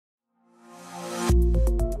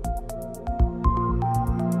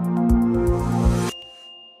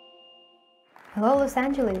Hello Los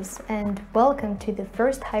Angeles, and welcome to the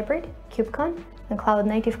first hybrid KubeCon and Cloud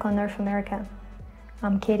Native Con North America.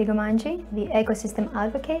 I'm Katie Gamanji, the ecosystem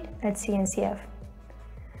advocate at CNCF.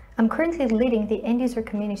 I'm currently leading the end-user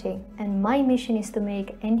community, and my mission is to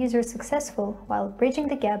make end-users successful while bridging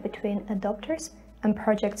the gap between adopters and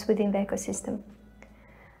projects within the ecosystem.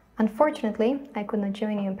 Unfortunately, I could not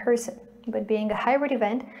join you in person, but being a hybrid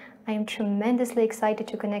event, I am tremendously excited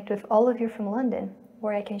to connect with all of you from London,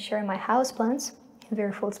 where I can share my houseplants in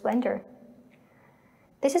their full splendor.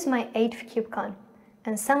 This is my 8th KubeCon,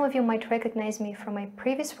 and some of you might recognize me from my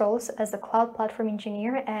previous roles as a cloud platform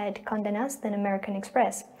engineer at Condé Nast and American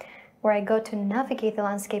Express, where I got to navigate the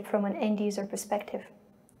landscape from an end-user perspective.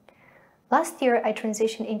 Last year, I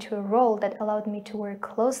transitioned into a role that allowed me to work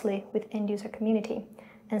closely with end-user community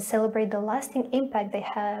and celebrate the lasting impact they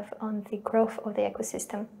have on the growth of the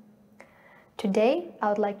ecosystem. Today, I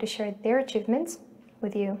would like to share their achievements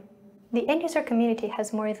with you. The end-user community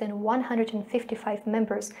has more than 155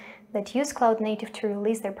 members that use Cloud Native to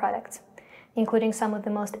release their products, including some of the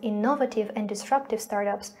most innovative and disruptive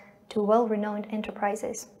startups to well-renowned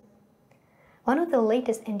enterprises. One of the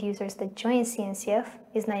latest end users that joined CNCF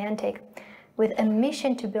is Niantic, with a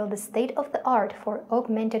mission to build the state-of-the-art for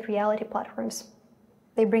augmented reality platforms.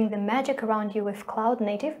 They bring the magic around you with Cloud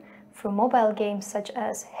Native through mobile games such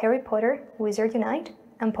as Harry Potter, Wizard Unite,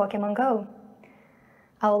 and Pokemon Go.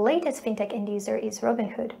 Our latest fintech end user is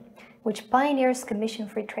Robinhood, which pioneers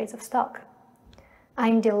commission-free trades of stock.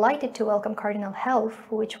 I'm delighted to welcome Cardinal Health,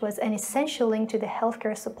 which was an essential link to the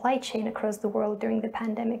healthcare supply chain across the world during the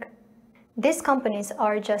pandemic. These companies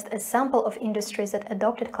are just a sample of industries that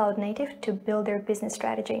adopted Cloud Native to build their business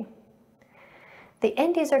strategy. The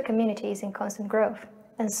end-user community is in constant growth,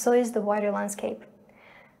 and so is the wider landscape.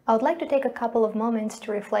 I would like to take a couple of moments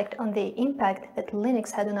to reflect on the impact that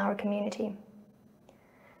Linux had on our community.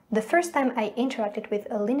 The first time I interacted with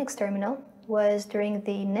a Linux terminal was during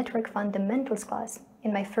the Network Fundamentals class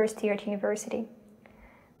in my first year at university.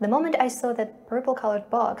 The moment I saw that purple-colored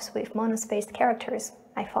box with monospaced characters,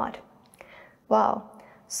 I thought, wow,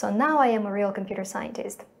 so now I am a real computer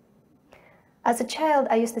scientist. As a child,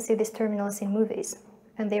 I used to see these terminals in movies,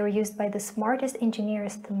 and they were used by the smartest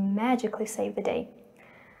engineers to magically save the day.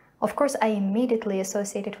 Of course, I immediately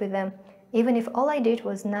associated with them, even if all I did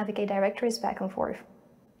was navigate directories back and forth.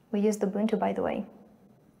 We used Ubuntu, by the way.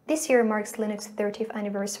 This year marks Linux's 30th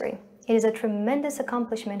anniversary. It is a tremendous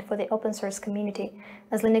accomplishment for the open source community,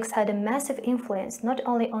 as Linux had a massive influence not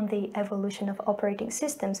only on the evolution of operating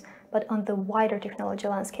systems, but on the wider technology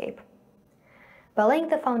landscape. By laying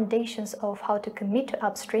the foundations of how to commit to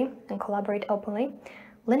upstream and collaborate openly,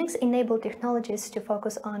 Linux enabled technologies to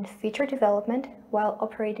focus on feature development while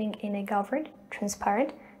operating in a governed,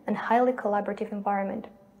 transparent, and highly collaborative environment.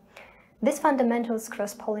 These fundamentals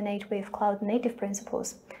cross-pollinate with Cloud Native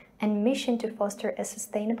principles and mission to foster a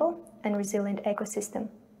sustainable and resilient ecosystem.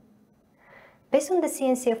 Based on the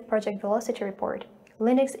CNCF Project Velocity report,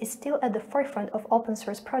 Linux is still at the forefront of open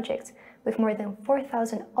source projects with more than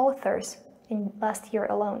 4,000 authors in last year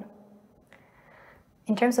alone.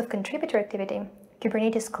 In terms of contributor activity,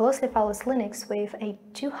 Kubernetes closely follows Linux with a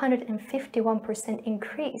 251%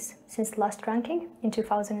 increase since last ranking in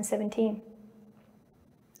 2017.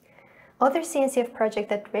 Other CNCF projects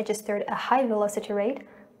that registered a high velocity rate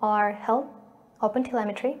are Helm,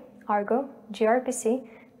 OpenTelemetry, Argo, gRPC,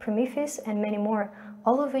 Prometheus, and many more,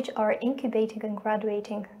 all of which are incubating and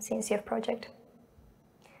graduating CNCF project.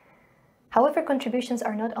 However, contributions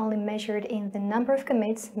are not only measured in the number of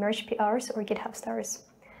commits, merge PRs, or GitHub stars.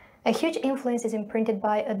 A huge influence is imprinted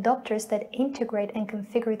by adopters that integrate and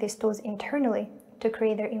configure these tools internally to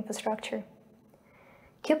create their infrastructure.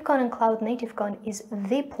 KubeCon and Cloud Native Con is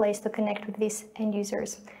the place to connect with these end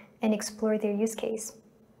users and explore their use case.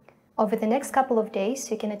 Over the next couple of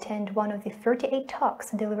days, you can attend one of the 38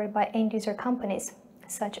 talks delivered by end user companies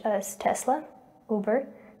such as Tesla, Uber,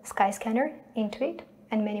 Skyscanner, Intuit,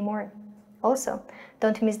 and many more. Also,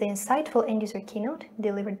 don't miss the insightful end user keynote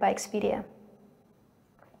delivered by Expedia.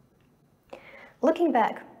 Looking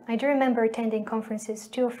back, I do remember attending conferences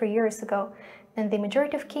 2 or 3 years ago, and the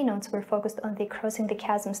majority of keynotes were focused on the Crossing the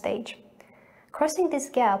Chasm stage. Crossing this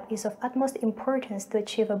gap is of utmost importance to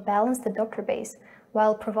achieve a balanced adopter base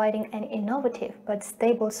while providing an innovative but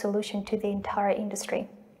stable solution to the entire industry.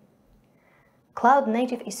 Cloud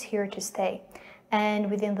Native is here to stay, and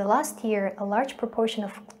within the last year, a large proportion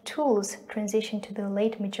of tools transitioned to the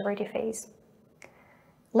late majority phase.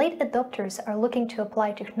 Late adopters are looking to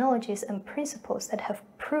apply technologies and principles that have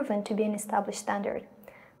proven to be an established standard,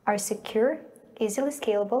 are secure, easily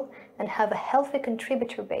scalable, and have a healthy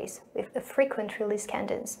contributor base with a frequent release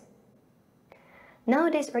cadence.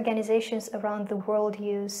 Nowadays, organizations around the world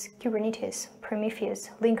use Kubernetes,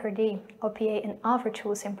 Prometheus, Linkerd, OPA, and other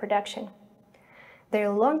tools in production.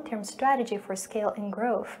 Their long-term strategy for scale and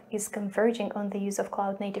growth is converging on the use of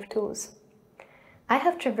cloud-native tools. I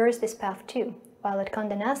have traversed this path too, while at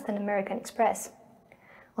Condé Nast and American Express.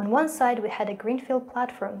 On one side, we had a greenfield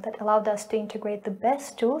platform that allowed us to integrate the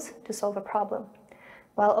best tools to solve a problem,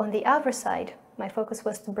 while on the other side, my focus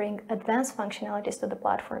was to bring advanced functionalities to the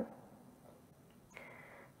platform.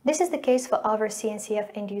 This is the case for other CNCF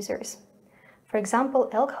end users. For example,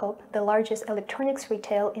 Elkhope, the largest electronics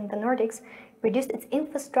retail in the Nordics, reduced its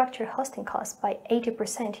infrastructure hosting costs by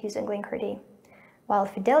 80% using Linkerd, while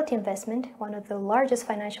Fidelity Investment, one of the largest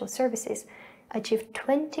financial services, achieved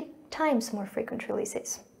 20 times more frequent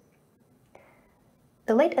releases.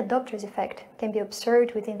 The late adopters effect can be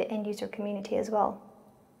observed within the end-user community as well.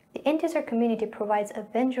 The end-user community provides a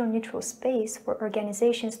vendor-neutral space for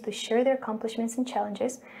organizations to share their accomplishments and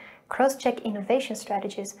challenges, cross-check innovation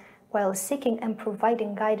strategies, while seeking and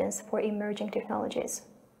providing guidance for emerging technologies.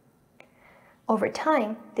 Over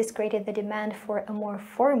time, this created the demand for a more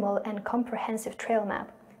formal and comprehensive trail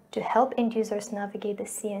map to help end users navigate the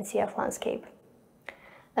CNCF landscape.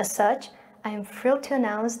 As such, I am thrilled to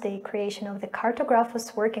announce the creation of the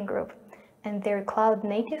Cartographos Working Group and their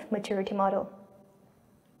cloud-native maturity model.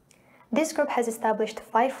 This group has established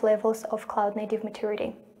 5 levels of cloud-native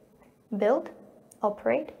maturity: build,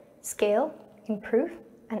 operate, scale, improve,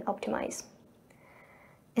 and optimize.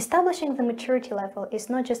 Establishing the maturity level is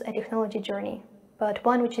not just a technology journey, but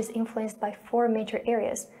one which is influenced by 4 major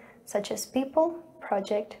areas, such as people,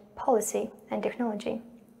 project, policy, and technology.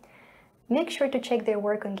 Make sure to check their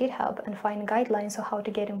work on GitHub and find guidelines on how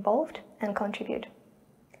to get involved and contribute.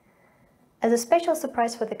 As a special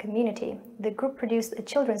surprise for the community, the group produced a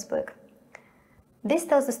children's book. This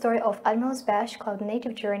tells the story of Admiral Zbash's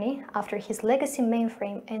cloud-native journey after his legacy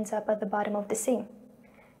mainframe ends up at the bottom of the sea.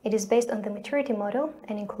 It is based on the maturity model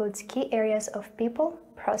and includes key areas of people,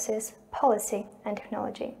 process, policy, and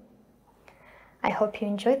technology. I hope you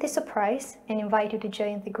enjoyed this surprise and invite you to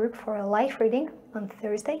join the group for a live reading on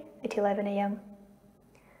Thursday at 11 a.m.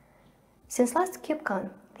 Since last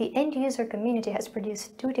KubeCon, the end-user community has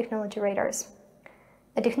produced 2 technology radars.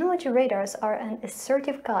 The technology radars are an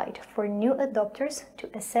assertive guide for new adopters to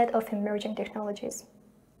a set of emerging technologies.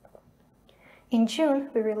 In June,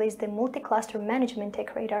 we released the Multi-Cluster Management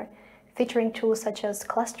Tech Radar, featuring tools such as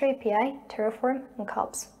Cluster API, Terraform, and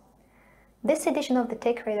kops. This edition of the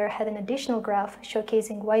Tech Radar had an additional graph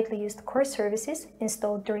showcasing widely used core services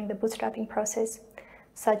installed during the bootstrapping process,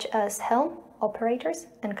 such as Helm, Operators,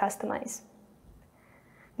 and Customize.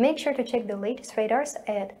 Make sure to check the latest radars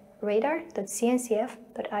at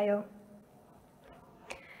radar.cncf.io.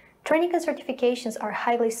 Training and certifications are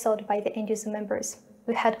highly sought by the end-user members.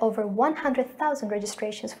 We had over 100,000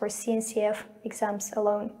 registrations for CNCF exams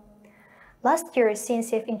alone. Last year,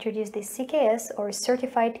 CNCF introduced the CKS, or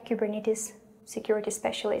Certified Kubernetes Security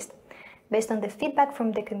Specialist, based on the feedback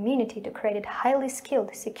from the community to create highly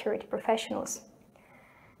skilled security professionals.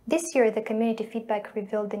 This year, the community feedback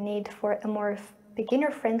revealed the need for a more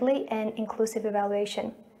beginner-friendly and inclusive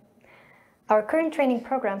evaluation. Our current training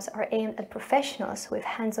programs are aimed at professionals with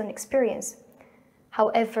hands-on experience.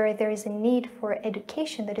 However, there is a need for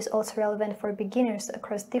education that is also relevant for beginners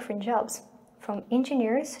across different jobs, from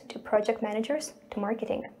engineers to project managers to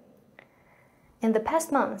marketing. In the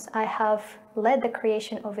past months, I have led the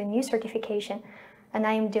creation of a new certification, and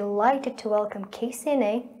I am delighted to welcome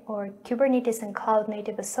KCNA, or Kubernetes and Cloud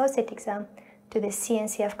Native Associate exam, to the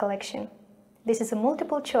CNCF collection. This is a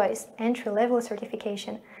multiple-choice, entry-level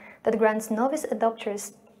certification that grants novice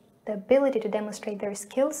adopters the ability to demonstrate their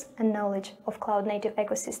skills and knowledge of cloud-native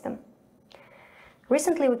ecosystem.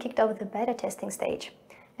 Recently, we kicked off the beta testing stage,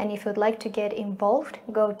 and if you'd like to get involved,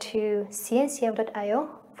 go to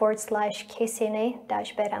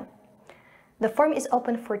cncf.io/kcna-beta. The form is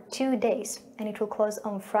open for 2 days, and it will close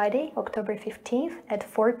on Friday, October 15th at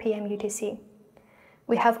 4 p.m. UTC.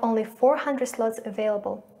 We have only 400 slots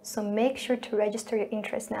available, so make sure to register your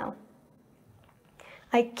interest now.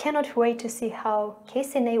 I cannot wait to see how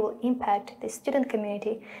KCNA will impact the student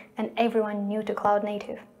community and everyone new to Cloud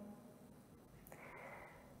Native.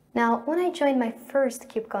 Now, when I joined my first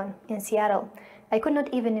KubeCon in Seattle, I could not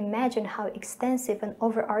even imagine how extensive and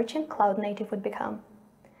overarching Cloud Native would become.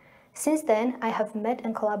 Since then, I have met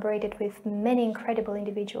and collaborated with many incredible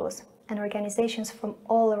individuals and organizations from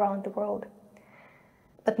all around the world.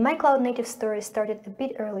 But my Cloud Native story started a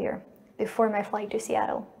bit earlier, before my flight to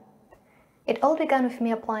Seattle. It all began with me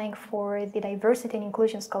applying for the Diversity and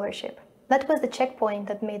Inclusion Scholarship. That was the checkpoint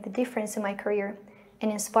that made the difference in my career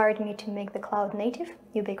and inspired me to make the Cloud Native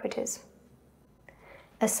ubiquitous.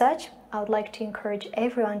 As such, I would like to encourage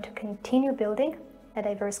everyone to continue building a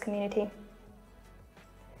diverse community.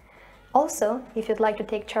 Also, if you'd like to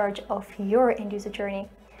take charge of your end-user journey,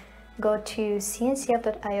 go to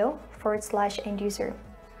cncf.io/end-user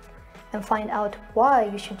and find out why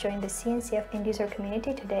you should join the CNCF end-user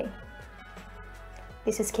community today.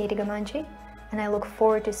 This is Gamanji, and I look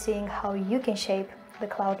forward to seeing how you can shape the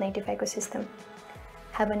cloud-native ecosystem.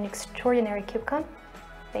 Have an extraordinary KubeCon.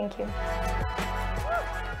 Thank you.